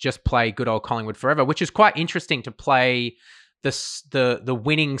out was just play "Good Old Collingwood Forever," which is quite interesting to play the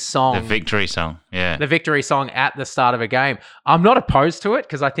winning song, the victory song, the victory song at the start of a game. I'm not opposed to it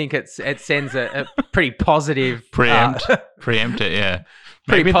because I think it sends a pretty positive preempt it, yeah.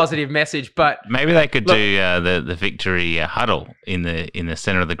 Pretty positive message, but maybe they could do the victory huddle in the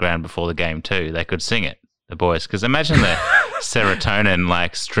center of the ground before the game too. They could sing it, the boys, because imagine the serotonin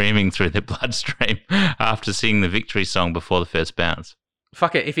like streaming through the bloodstream after singing the victory song before the first bounce.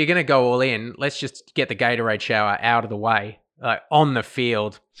 Fuck it, if you're gonna go all in, let's just get the Gatorade shower out of the way, like on the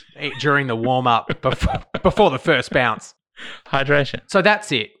field during the warm up before the first bounce. Hydration. So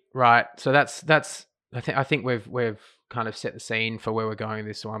that's it, right? So that's. I think we've kind of set the scene for where we're going with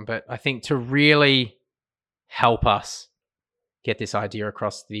this one. But I think to really help us get this idea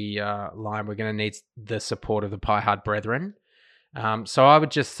across the line, we're going to need the support of the Pie Hard brethren. So I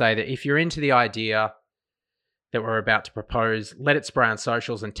would just say that if you're into the idea that we're about to propose, let it spray on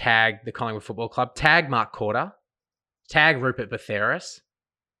socials and tag the Collingwood Football Club, tag Mark Corder, tag Rupert Batheris,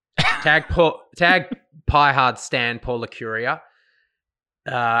 tag Pie Hard Stan Paul Licuria.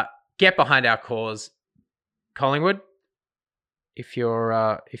 Get behind our cause. Collingwood, if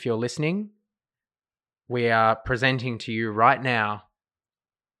you're listening, we are presenting to you right now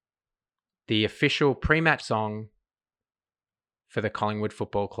the official pre-match song for the Collingwood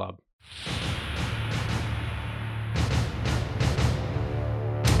Football Club.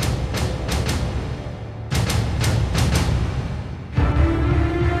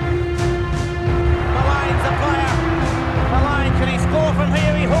 Malane's a player. Malane, can he score from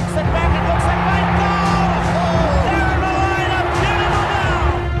here? He hooks it back. It looks like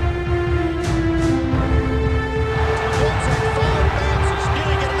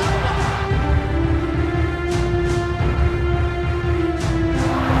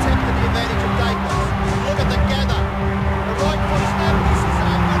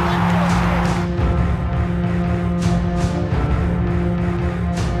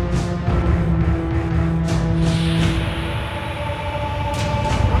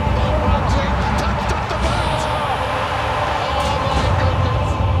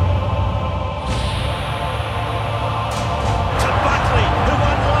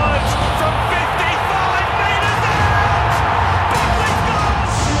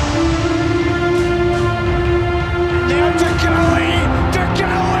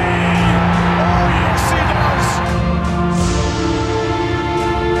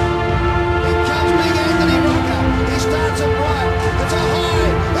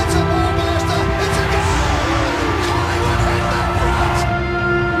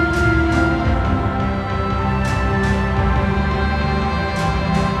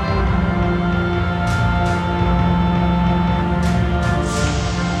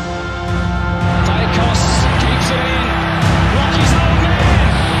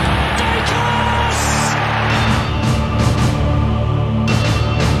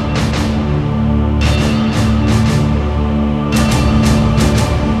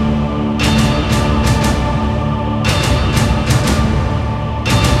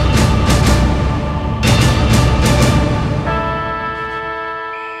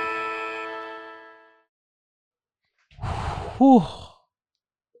Whew.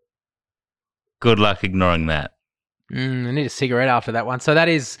 Good luck ignoring that. I need a cigarette after that one. So that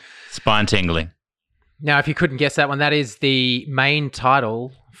is... Spine tingling. Now, if you couldn't guess that one, that is the main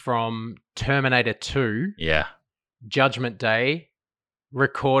title from Terminator 2. Yeah. Judgment Day,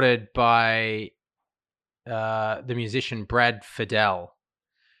 recorded by the musician Brad Fiedel.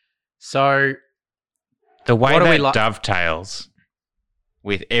 So... The way that dovetails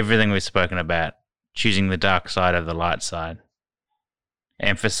with everything we've spoken about, choosing the dark side over the light side,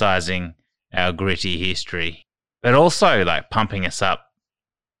 emphasizing our gritty history, but also like pumping us up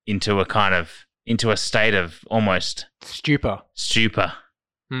into a state of almost stupor.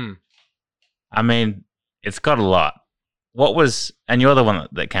 I mean, it's got a lot. And you're the one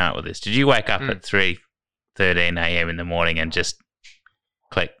that came up with this. Did you wake up at 3:13 a.m. in the morning and just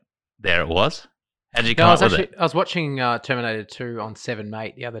click, there it was? How did you come up with it? I was watching Terminator 2 on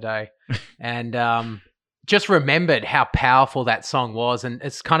 7mate the other day and just remembered how powerful that song was. And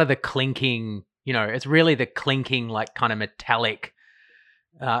it's kind of the clinking, it's really the clinking, like kind of metallic,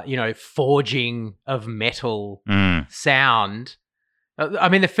 forging of metal sound. I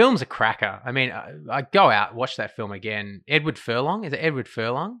mean, the film's a cracker. I mean, I go out, watch that film again. Edward Furlong? Is it Edward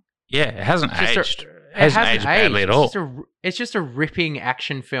Furlong? Yeah, it hasn't aged. It hasn't aged badly at all. It's just a ripping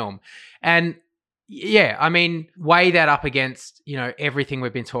action film. And yeah, I mean, weigh that up against, everything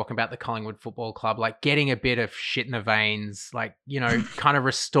we've been talking about the Collingwood Football Club, like getting a bit of shit in the veins, like, kind of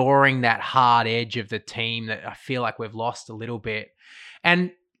restoring that hard edge of the team that I feel like we've lost a little bit.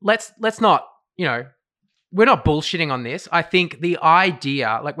 And let's not, we're not bullshitting on this. I think the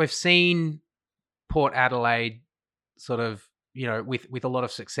idea, like we've seen Port Adelaide sort of, with a lot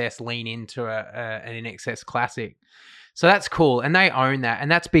of success lean into an In-Excess classic. So that's cool, and they own that,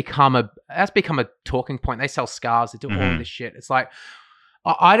 and that's become a talking point. They sell scarves, they do all this shit. It's like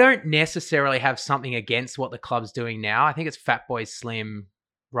I don't necessarily have something against what the club's doing now. I think it's Fatboy Slim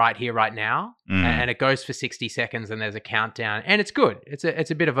right here, right now, and it goes for 60 seconds, and there's a countdown, and it's good. It's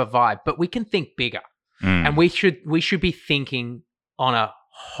a bit of a vibe, but we can think bigger, and we should be thinking on a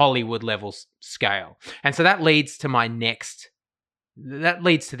Hollywood level scale, and so that leads to my next. That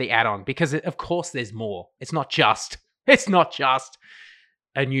leads to the add-on because of course there's more. It's not just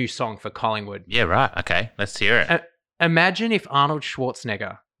a new song for Collingwood. Yeah, right. Okay, let's hear it. Imagine if Arnold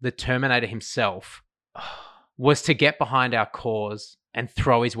Schwarzenegger, the Terminator himself, was to get behind our cause and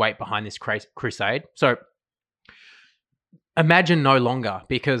throw his weight behind this crusade. So imagine no longer,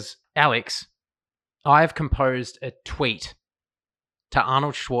 because Alex, I have composed a tweet to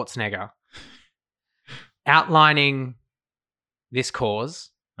Arnold Schwarzenegger outlining this cause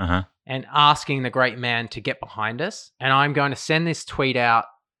and asking the great man to get behind us. And I'm going to send this tweet out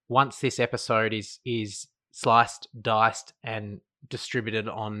once this episode is sliced, diced, and distributed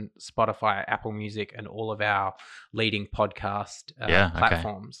on Spotify, Apple Music, and all of our leading podcast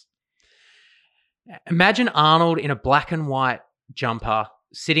platforms. Okay. Imagine Arnold in a black and white jumper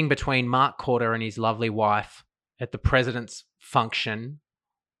sitting between Mark Corder and his lovely wife at the president's function,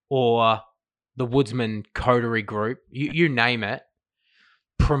 or the Woodsman Coterie Group, you name it,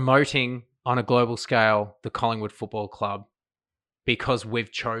 promoting on a global scale the Collingwood Football Club, because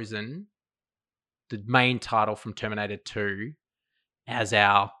we've chosen the main title from Terminator 2 as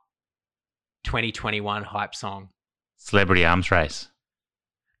our 2021 hype song. Celebrity Arms Race.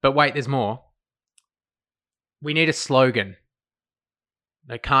 But wait, there's more. We need a slogan.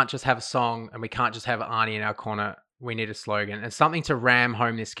 They can't just have a song, and we can't just have Arnie in our corner. We need a slogan and something to ram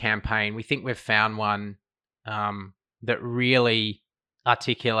home this campaign. We think we've found one that really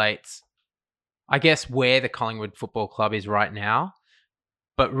articulates, I guess, where the Collingwood Football Club is right now,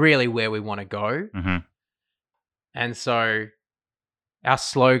 but really where we want to go. And so our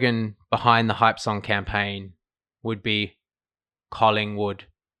slogan behind the Hype Song campaign would be Collingwood,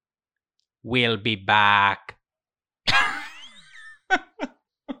 we'll be back.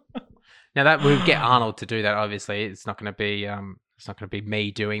 Now that would get Arnold to do that. Obviously, it's not going to be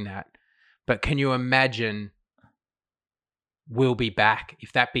me doing that. But can you imagine "We'll be back"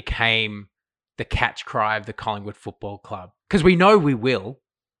 if that became the catch cry of the Collingwood Football Club? Because we know we will.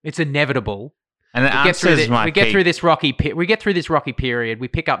 It's inevitable. And the answer is we get through this rocky period. We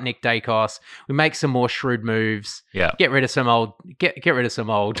pick up Nick Dacos. We make some more shrewd moves. Yeah. Get rid of some old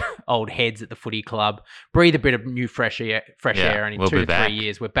old heads at the footy club. Breathe a bit of new fresh air, and in 2 to 3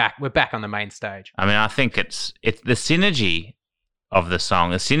 years we're back on the main stage. I mean, I think it's the synergy of the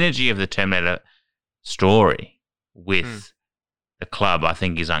song, the synergy of the Terminator story with the club, I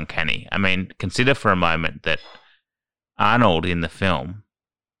think, is uncanny. I mean, consider for a moment that Arnold in the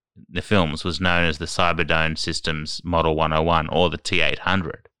films was known as the Cyberdome Systems Model 101 or the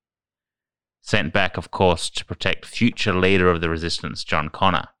T800. sent back, of course, to protect future leader of the resistance, John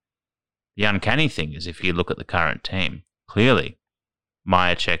Connor. The uncanny thing is, if you look at the current team, clearly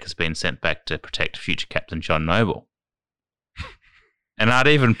Mihocek has been sent back to protect future captain John Noble. And I'd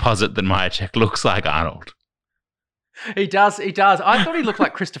even posit that Mihocek looks like Arnold. He does. I thought he looked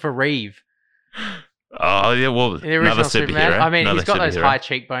like Christopher Reeve. Oh, yeah, well, the original another Superman. superhero. I mean, he's got those superhero. high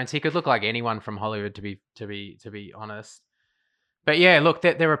cheekbones. He could look like anyone from Hollywood, to be honest. But yeah, look,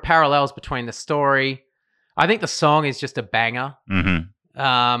 there are parallels between the story. I think the song is just a banger.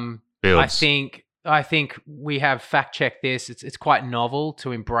 Mm-hmm. Builds. I think we have fact checked this. It's quite novel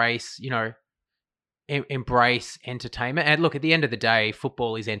to embrace, embrace entertainment. And look, at the end of the day,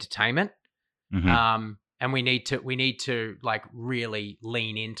 football is entertainment. Mm-hmm. And we need to like really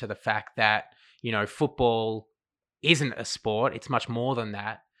lean into the fact that, football isn't a sport. It's much more than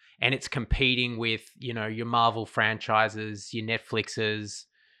that. And it's competing with, your Marvel franchises, your Netflixes,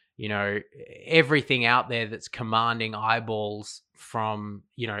 everything out there that's commanding eyeballs from,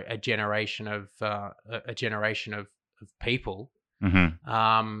 a generation of people.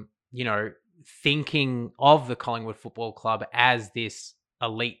 Mm-hmm. Thinking of the Collingwood Football Club as this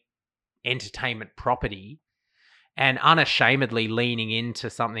elite entertainment property, and unashamedly leaning into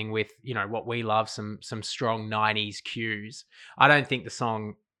something with, what we love, some strong 90s cues. I don't think the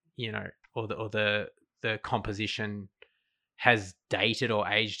song, or the composition has dated or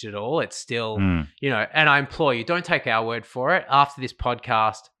aged at all. It's still, and I implore you, don't take our word for it. After this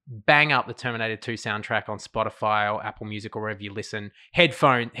podcast, bang up the Terminator 2 soundtrack on Spotify or Apple Music or wherever you listen.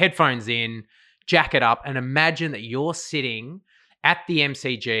 Headphones in, jack it up, and imagine that you're sitting at the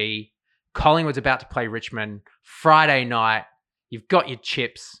MCG. Collingwood's about to play Richmond Friday night. You've got your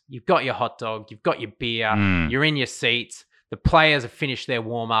chips, you've got your hot dog, you've got your beer, you're in your seats. The players have finished their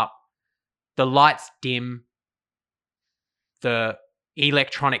warm-up. The lights dim. The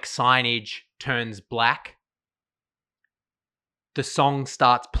electronic signage turns black. The song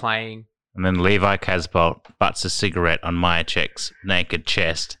starts playing. And then Levi Casbolt butts a cigarette on Mihocek's naked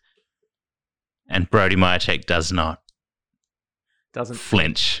chest. And Brodie Mihocek does not. Doesn't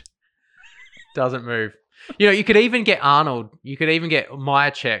flinch. Doesn't move. You could even get Arnold. You could even get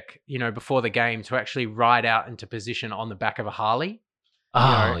Mihocek, before the game to actually ride out into position on the back of a Harley.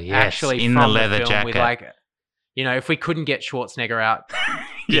 Yes, actually in from the leather film jacket. With if we couldn't get Schwarzenegger out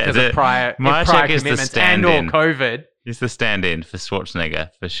Yeah, because of prior is the commitments and or COVID. He's the stand-in for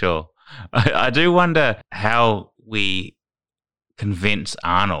Schwarzenegger, for sure. I do wonder how we convince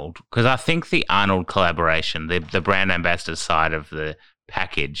Arnold, because I think the Arnold collaboration, the brand ambassador side of the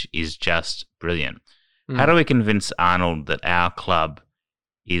package is just brilliant. How do we convince Arnold that our club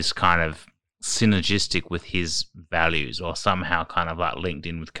is kind of synergistic with his values, or somehow kind of like linked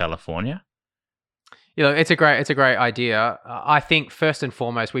in with California? It's a great idea. I think first and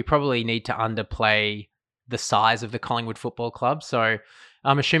foremost, we probably need to underplay the size of the Collingwood Football Club. So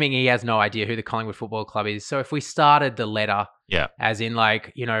I'm assuming he has no idea who the Collingwood Football Club is. So if we started the letter, as in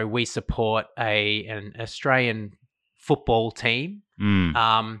we support an Australian football team,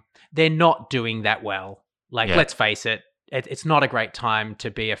 they're not doing that well. Let's face it, it's not a great time to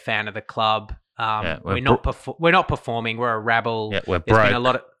be a fan of the club. We're not performing. We're a rabble. Yeah, we're There's broke. been a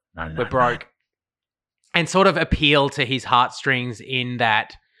lot of we're broke, and sort of appeal to his heartstrings in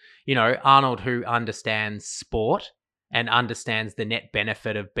that, Arnold, who understands sport and understands the net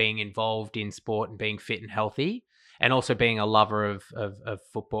benefit of being involved in sport and being fit and healthy, and also being a lover of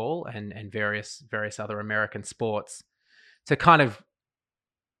football and various other American sports, to kind of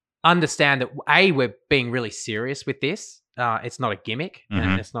understand that we're being really serious with this. It's not a gimmick,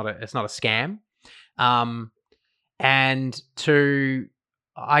 and it's not a scam, and to,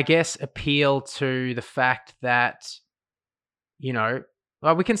 I guess, appeal to the fact that,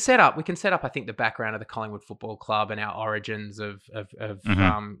 we can set up, I think, the background of the Collingwood Football Club and our origins of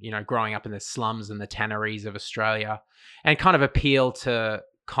growing up in the slums and the tanneries of Australia, and kind of appeal to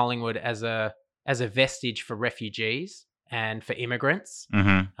Collingwood as a vestige for refugees and for immigrants,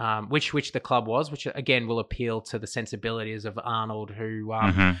 which the club was, which again will appeal to the sensibilities of Arnold, who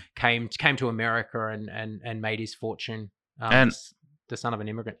came to America and made his fortune, and the son of an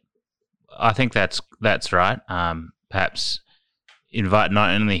immigrant. I think that's right. Perhaps invite not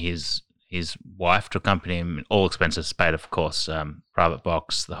only his wife to accompany him, all expenses paid, of course, private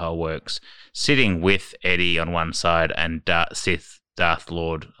box, the whole works, sitting with Eddie on one side and Sith Darth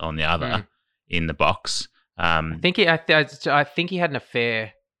Lord on the other in the box. I think he had an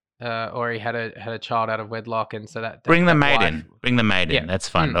affair, or he had a child out of wedlock, and so that bring the maid in. Bring the maid in. Yeah. That's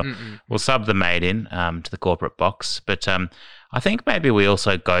fine. We'll sub the maid in to the corporate box, but I think maybe we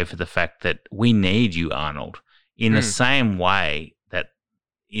also go for the fact that we need you, Arnold, in the same way that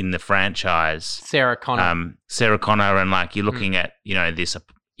in the franchise. Sarah Connor. And like you're looking at, this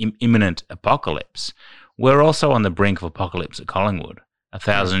imminent apocalypse. We're also on the brink of apocalypse at Collingwood.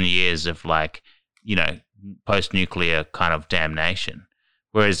 1,000 years of post-nuclear kind of damnation.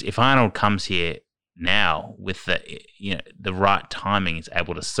 Whereas if Arnold comes here now with the right timing, is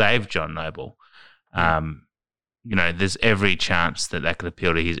able to save John Noble, there's every chance that could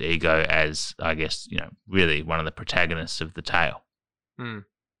appeal to his ego as, I guess, really one of the protagonists of the tale.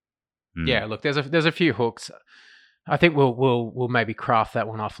 Yeah, look, there's a few hooks. I think we'll maybe craft that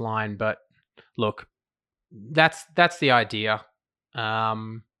one offline, but look, that's the idea.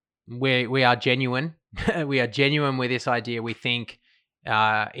 We are genuine. We are genuine with this idea. We think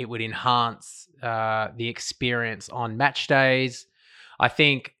it would enhance the experience on match days. I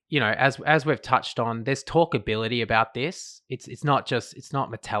think, as we've touched on, there's talkability about this. It's not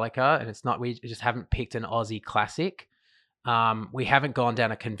Metallica, and we just haven't picked an Aussie classic. We haven't gone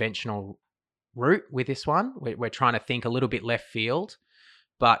down a conventional route with this one. We're trying to think a little bit left field.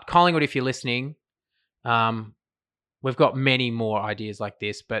 But Collingwood, if you're listening, we've got many more ideas like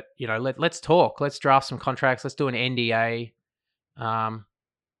this. But, let's talk. Let's draft some contracts. Let's do an NDA.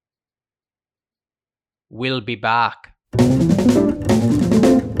 We'll be back.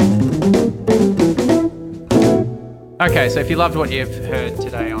 Okay, so if you loved what you've heard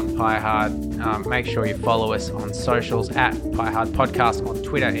today on Pie Hard, make sure you follow us on socials at Pie Hard Podcast on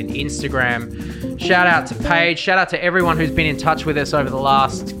Twitter and Instagram. Shout out to Paige. Shout out to everyone who's been in touch with us over the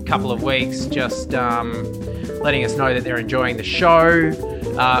last couple of weeks, just letting us know that they're enjoying the show.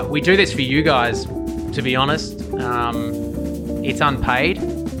 We do this for you guys, to be honest. It's unpaid.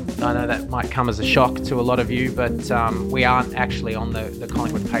 I know that might come as a shock to a lot of you, but we aren't actually on the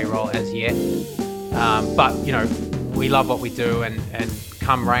Collingwood payroll as yet. But, we love what we do, and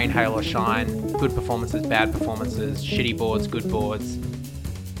come rain, hail or shine, good performances, bad performances, shitty boards, good boards,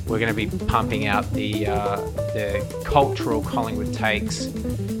 we're going to be pumping out the cultural Collingwood takes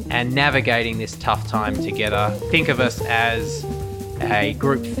and navigating this tough time together. Think of us as a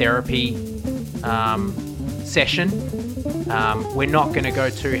group therapy session. We're not going to go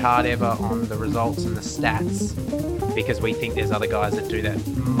too hard ever on the results and the stats, because we think there's other guys that do that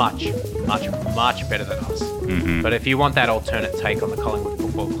much, much, much better than us. Mm-hmm. But if you want that alternate take on the Collingwood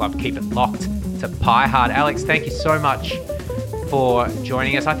Football Club, keep it locked to Pie Hard. Alex, thank you so much for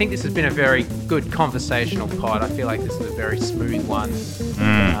joining us. I think this has been a very good conversational pod. I feel like this is a very smooth one.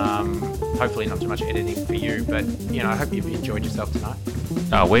 Hopefully not too much editing for you, but I hope you've enjoyed yourself tonight.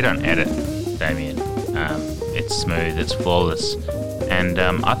 Oh, we don't edit, Damien. It's smooth, it's flawless. And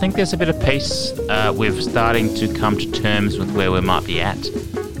I think there's a bit of peace. We're starting to come to terms with where we might be at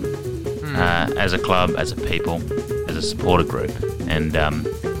as a club, as a people, as a supporter group. And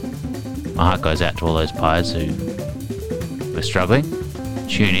my heart goes out to all those Pies who are struggling.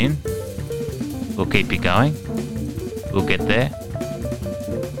 Tune in. We'll keep you going. We'll get there.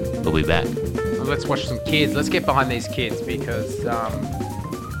 We'll be back. Well, let's watch some kids. Let's get behind these kids, because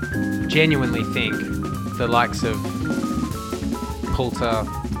genuinely think the likes of Poulter,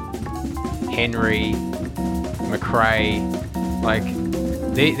 Henry, McRae, like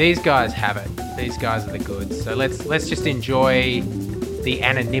these guys have it. These guys are the goods. So let's just enjoy the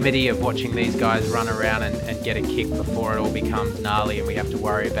anonymity of watching these guys run around and get a kick before it all becomes gnarly and we have to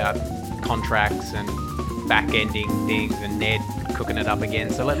worry about contracts and back-ending things and Ned cooking it up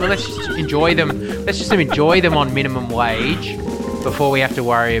again. So let's just enjoy them. Let's just enjoy them on minimum wage before we have to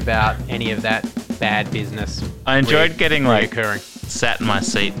worry about any of that bad business. I enjoyed getting reoccurring. Sat in my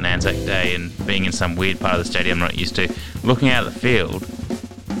seat on Anzac Day and being in some weird part of the stadium I'm not used to, looking out at the field,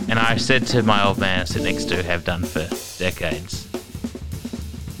 and I said to my old man I sit next to, have done for decades,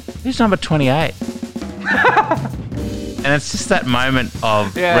 who's number 28? And it's just that moment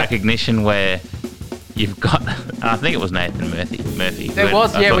of recognition where you've got, I think it was Nathan Murphy. There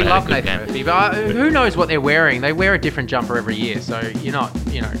was, yeah, we love Nathan Murphy, but who knows what they're wearing? They wear a different jumper every year, so you're not,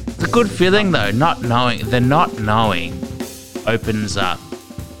 It's a good feeling though, not knowing opens up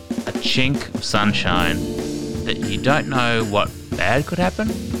a chink of sunshine that you don't know what bad could happen,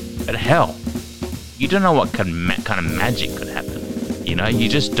 but hell, you don't know what kind of magic could happen. You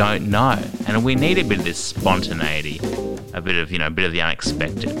just don't know, and we need a bit of this spontaneity, a bit of the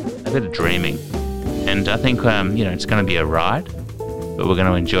unexpected, a bit of dreaming, and I think it's going to be a ride, but we're going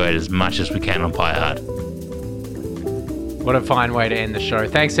to enjoy it as much as we can on Pie Hard. What a fine way to end the show.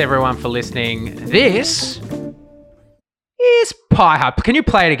 Thanks everyone for listening. This is Pie Hard. Can you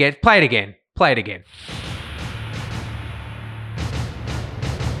play it again? Play it again.